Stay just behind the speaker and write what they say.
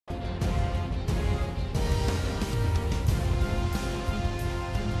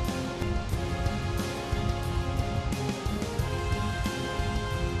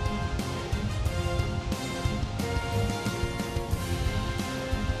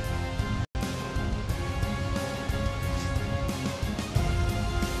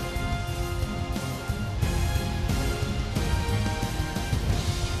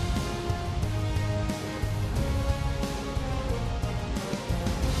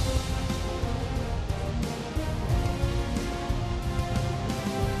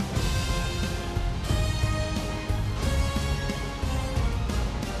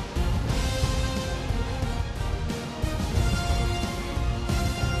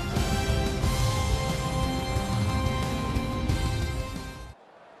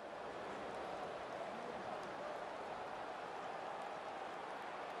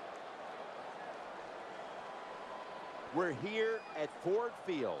We're here at Ford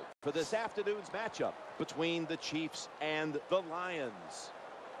Field for this afternoon's matchup between the Chiefs and the Lions.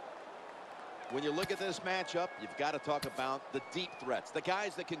 When you look at this matchup, you've got to talk about the deep threats, the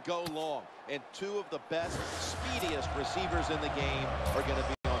guys that can go long, and two of the best, speediest receivers in the game are going to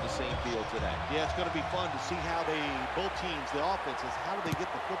be on the same field today. Yeah, it's going to be fun to see how both teams, the offenses, how do they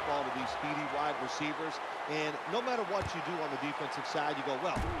get the football to these speedy wide receivers. And no matter what you do on the defensive side, you go,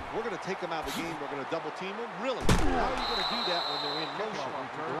 well, we're going to take them out of the game. We're going to double team them. Really? How are you going to do that when they're in motion?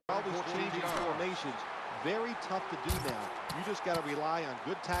 They're always changing formations. Very tough to do now. You just got to rely on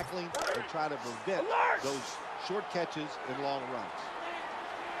good tackling and try to prevent those short catches and long runs.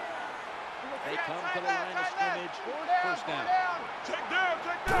 They come to the line of scrimmage. First down. Check down,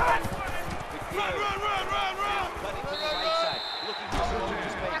 check down. Run. Cutting to the right side. Looking for some open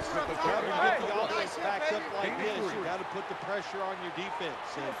space. Get the offense backed up like this. You got to put the pressure on your defense.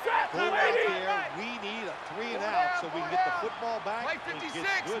 And go out there. We need a 3 and out so we can get the football back. Mike 56,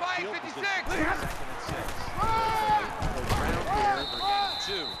 and Mike field 56. Second and 6. Around here, they're getting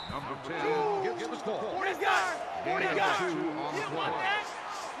 2. Number 10 gets the ball. 40 guys. 40 guys. You don't want that.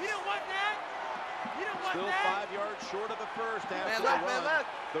 You don't want that. You don't want Still that. 5 yards short of the first after Man, the look, run. man, look.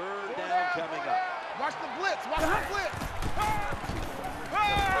 Third down coming up. Watch the blitz. Watch the blitz.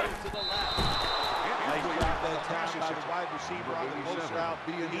 To the left. Nice job that time by the wide receiver on the post route.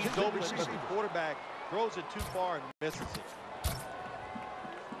 He's open, but the quarterback throws it too far and misses it.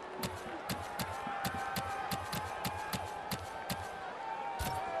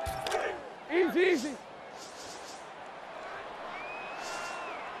 Easy.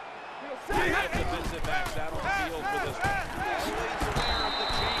 Defensive backs out on the field for this one. Always aware of the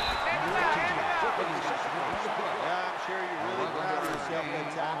change. Yeah, I'm sure you're really proud of yourself that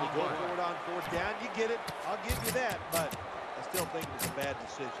time. You go for it on 4th down, you get it. I'll give you that, but I still think it was a bad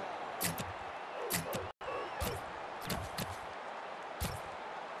decision.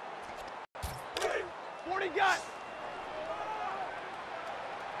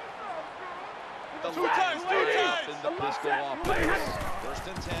 Two times in the pistol offense. First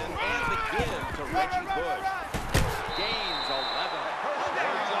and 10, and the give to Reggie Bush. Gains 11.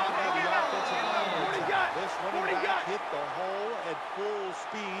 This running back hit the hole at full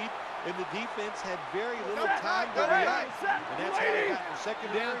speed, and the defense had very little time to react. And that's how he got in the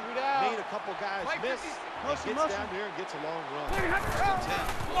secondary, made a couple guys miss, and gets down there and gets a long run. First and 10.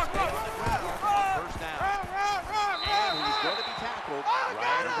 Will stay on the ground. First down. And he's going to be tackled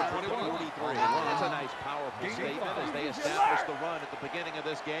right over the 43. That's a nice, powerful statement as they establish the run at the beginning of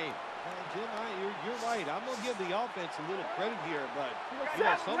this game. Jim, you're right. I'm going to give the offense a little credit here, but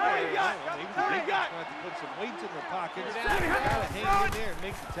somewhere, maybe the defense going to have to put some weights in their pockets. Got to hang in there and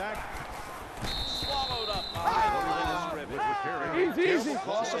make the tackle. Swallowed up by the line of scrimmage. Easy.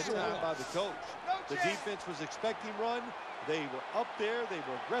 Call that time by the coach. The defense was expecting run. They were up there. They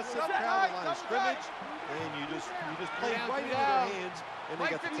were aggressive, crowd the line of scrimmage, and you just played right into their hands, and they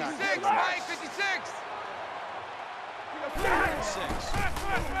got the tackle. Mike 56. 6. Johnson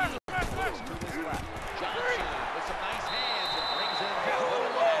with some nice hands and brings in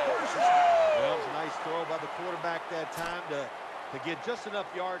Well, it was a nice throw by the quarterback that time to get just enough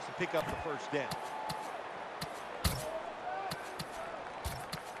yards to pick up the first down.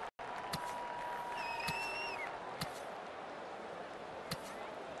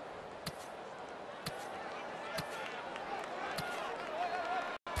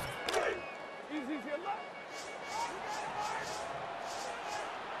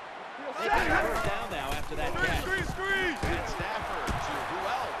 They get first down now after that catch. Screen. And Stafford to who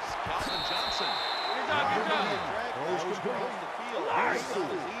else? Calvin Johnson. Good job. Goes across the field. It's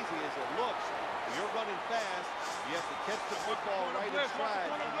not as easy as it looks. You're running fast. You have to catch the football right in stride.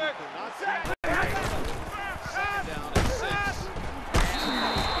 You cannot see. Second down and 6.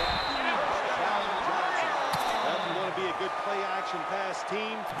 And Calvin Johnson. Well, if you want to be a good play-action pass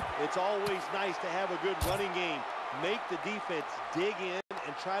team, it's always nice to have a good running game. Make the defense dig in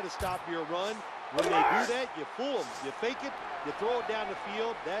and try to stop your run. When they do that, you fool them. You fake it, you throw it down the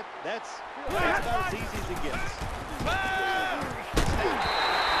field. That's about as easy as it gets.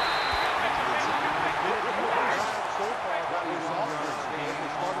 So far, that was offense game.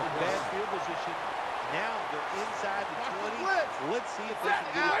 They started in bad field position. Now they're inside the 20. Let's see if they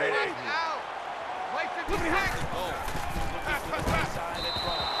can get it right here. Mike 56. Oh, looking to the right side in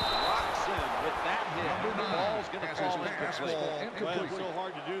front. Rocks in with that hit. The ball's going to fall incomplete. Well, it's so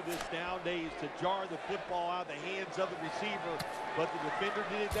hard to do this nowadays, to jar the football out of the hands of the receiver, but the defender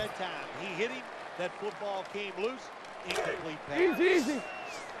did it that time. He hit him, that football came loose, incomplete pass. Easy.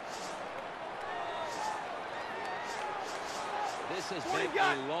 This has been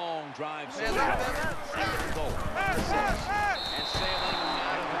a long drive so Man, far. man. Second and goal. And sailing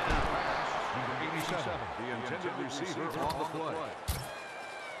out of bounds. Number 87, the intended receiver on the play.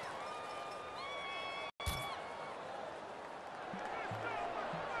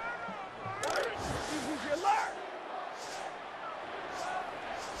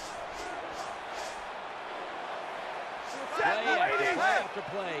 Play after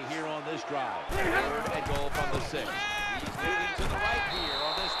play here on this drive. Third and goal from the 6. He's moving to the right here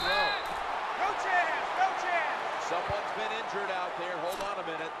on this throw. No chance, no chance. Someone's been injured out there. Hold on a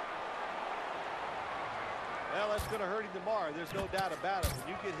minute. Well, that's going to hurt him tomorrow. There's no doubt about it.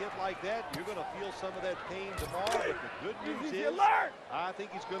 When you get hit like that, you're going to feel some of that pain tomorrow. But the good news is, I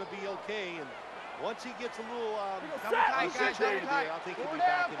think he's going to be okay. And once he gets a little concentrated there, I think he'll be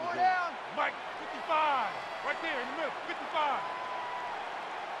back in the game. Mike, 55. Right there in the middle, 55.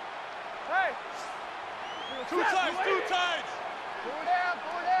 Hey. Two times, two times. Pull down,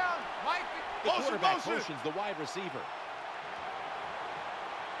 pull down. Mike. The quarterback motions the wide receiver.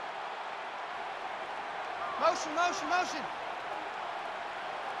 Motion, motion, motion.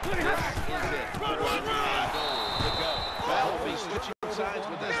 That is it. Goal to go. Well, we'll be switching sides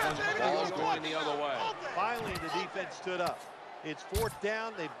with this one. Ball's going the other way. Finally, the defense stood up. It's fourth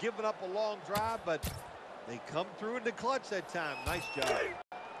down. They've given up a long drive, but they come through in the clutch that time. Nice job.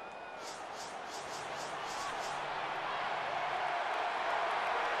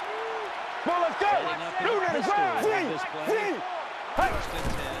 Well, let's go. Do it again. This play. First and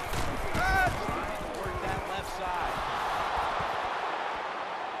 10. Trying to work that left side.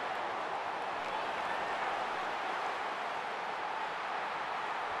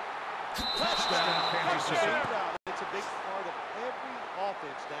 Touchdown. It's a big part of every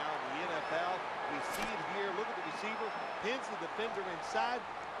offense now in the NFL. We see it here. Look at the receiver. Pins the defender inside.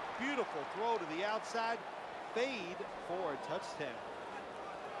 Beautiful throw to the outside. Fade for a touchdown.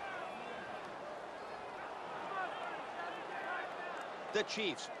 The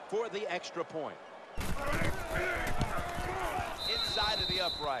Chiefs for the extra point. Inside of the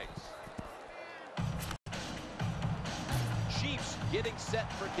uprights. Chiefs getting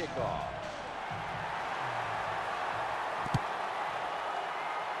set for kickoff.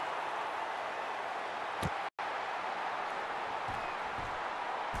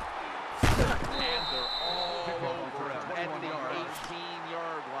 And they're all over him at the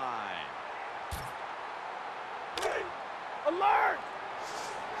 18-yard line. Alert!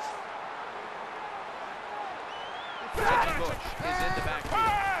 Bush is in the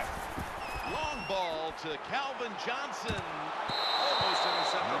backfield. Long ball to Calvin Johnson. Almost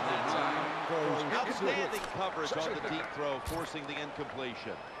intercepted that time. Outstanding coverage on the deep throw, forcing the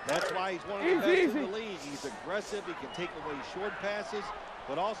incompletion. That's why he's one of the best in the league. He's aggressive. He can take away short passes,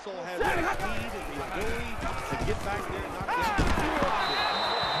 but also has the speed and the ability to get back there and knock down the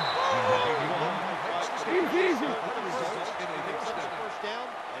first down,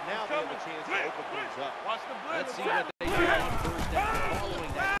 and now they have a chance to open things up. Watch the blitz. Let's see what they do on first down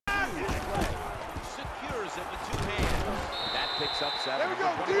following that huge play. Secures it with 2 hands. That picks up 7. There we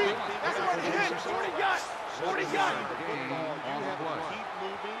go, deep. That's what he hit. 40 gun. 40 gun. You have to keep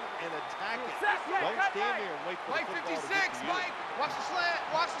moving and attack it. Don't stand there and wait for the Mike, football 56, to get to you. Mike. Watch the slant.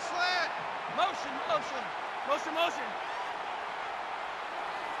 Watch the slant. Motion, motion. Motion, motion.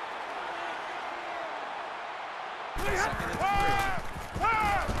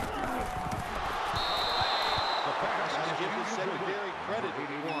 Give the secondary credit.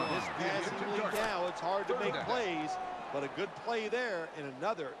 This passing league now, it's hard to make plays, but a good play there and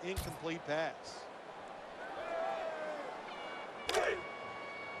another incomplete pass.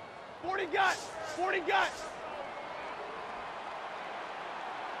 40 gun. 40 gun.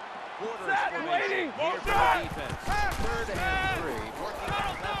 Quarter formation here for the defense. Third and 3, working on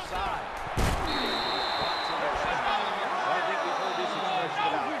the left side. I think we've heard this expression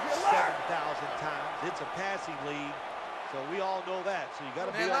about 7,000 times. It's a passing league, so we all know that. So you got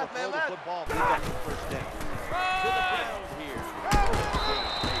to be able to throw the football and pick up the first down. To the ground here.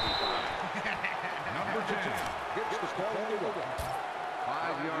 Number 10 gets the ball on the way.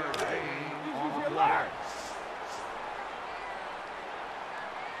 5-yard gain on the play.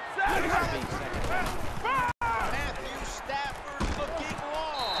 Matthew Stafford looking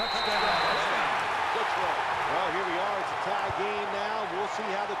long. Touchdown. Good throw. Well, here we are. It's a tie game now. We'll see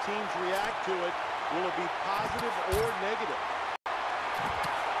how the teams react to it. Will it be positive or negative?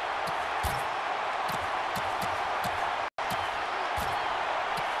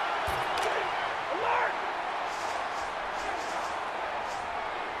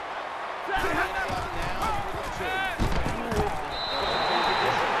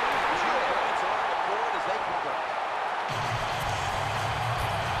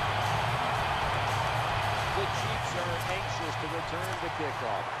 return the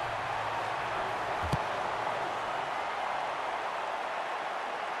kickoff.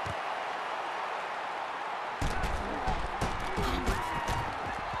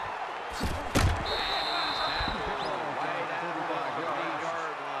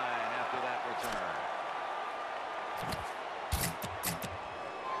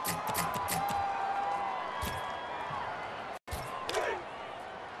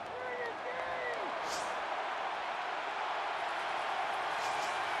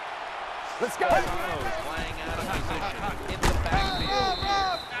 Let's go. Playing out of position in the backfield.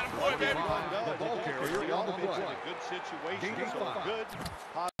 The ball carrier on the play. In a good situation, so a good,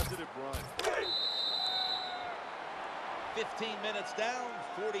 positive run. 15 minutes down,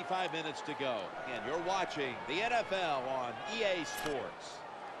 45 minutes to go. And you're watching the NFL on EA Sports.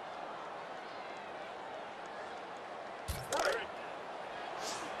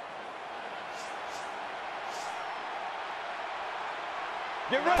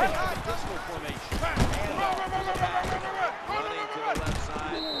 Get ready. Pistol formation. Running to the left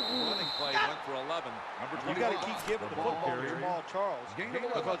side. Running play went for 11. You got to keep giving the football to Jamal Charles,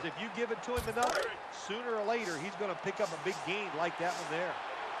 because if you give it to him enough, sooner or later he's going to pick up a big gain like that one there.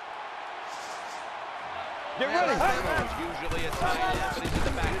 Get ready. It's usually a tight end, but he's in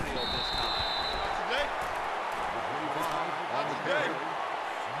the backfield this time. On the carry.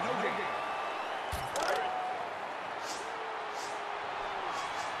 No gain.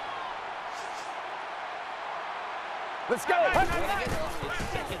 Let's go. It's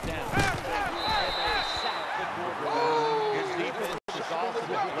second down. His defense is awesome.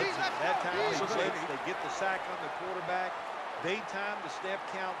 That time they get the sack on the quarterback. They time the snap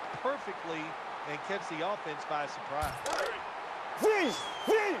count perfectly and catch the offense by surprise. Freeze.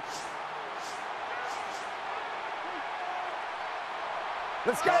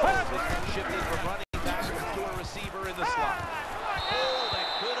 Let's go. Shifted from running back to a receiver in the slot. Oh, that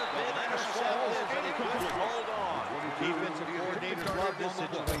could have been intercepted, but he couldn't hold on. Defensive coordinators love this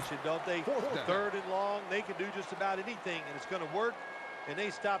situation, don't they? Third and long, they can do just about anything, and it's going to work, and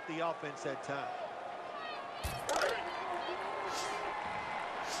they stop the offense that time.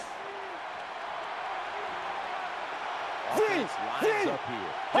 Offense lines up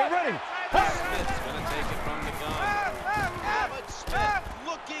here. Get ready. Smith's going to take it from the gun. Abbott Smith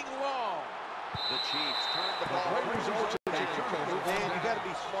looking long. The Chiefs turn the ball over. Man, you got to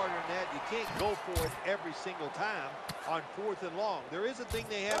be smarter than that. You can't go for it every single time on 4th and long. There is a thing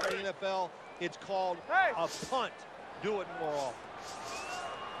they have in the NFL. It's called a punt. Do it more often.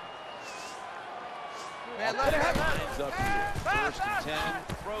 Man, let it lines up here. 1st and 10.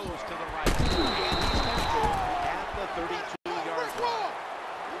 Throws to the right. And he's tackled at the 32-yard line.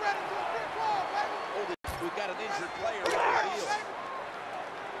 We've got an injured player on the field.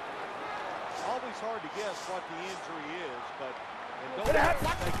 Always hard to guess what the injury is, but don't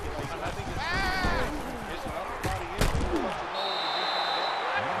speculate. I think it's an upper body injury. What you know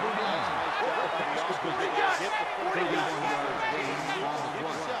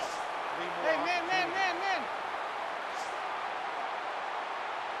Hey, man.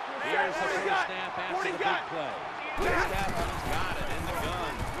 Here's the first snap after the big play. Stafford's got it in the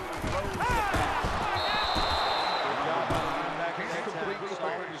gun. Throws the pass.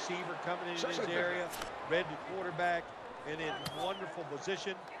 Solid receiver coming into this area, read the quarterback, and in wonderful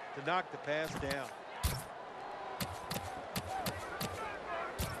position to knock the pass down.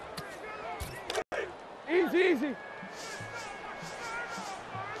 Easy.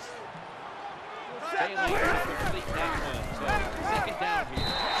 They lead to complete that one. So second down here.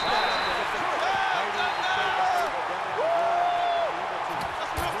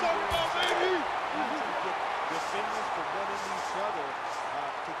 Defenders for running each other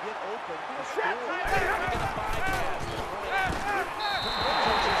to get open to score.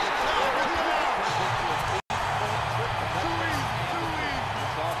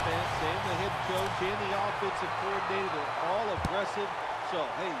 This offense and the head coach and the offensive coordinator, they're all aggressive. So,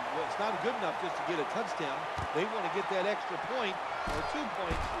 hey, it's not good enough just to get a touchdown. They want to get that extra point or 2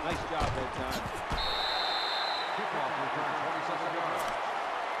 points. Nice job that time. Kickoff return 27 yards.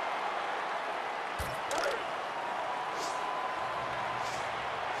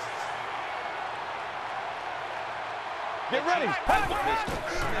 Get ready.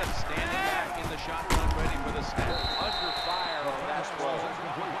 Smith standing back in the shotgun, ready for the snap. Under fire on that throw.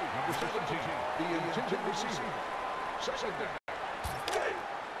 Number 17, the intended receiver. Second down.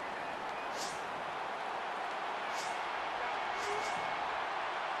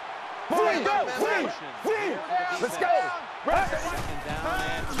 Let's go. Second down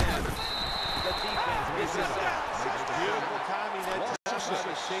and 10. The defense misses out. Beautiful timing that time by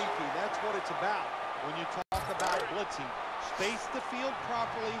the safety. That's what it's about. When you talk about blitzing, space the field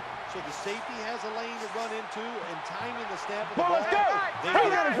properly so the safety has a lane to run into, and timing the snap of the ball. Let's go. They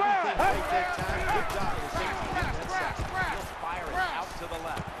did everything right that time. Good job for the safety. He'll fire it out to the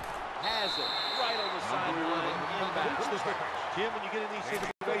left. Has it right on the sideline. Jim, when you get in these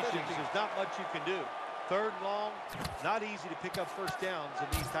situations, there's not much you can do. Third and long, not easy to pick up first downs in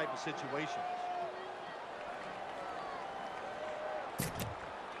these type of situations.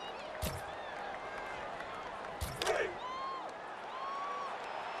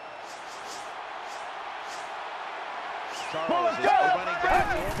 Charles is the running back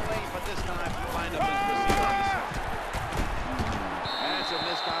normally, but this time you find him as receiver on the side. That's a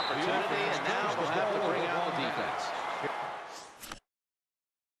missed opportunity, and now we'll have to bring out the defense.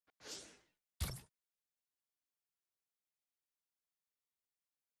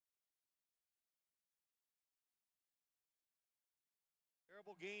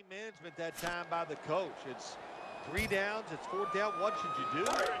 Terrible game management that time by the coach. It's 3 downs, it's 4th down. What should you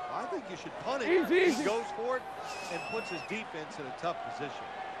do? I think you should punt it. He goes for it and puts his defense in a tough position.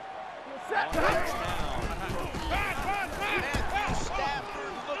 Set.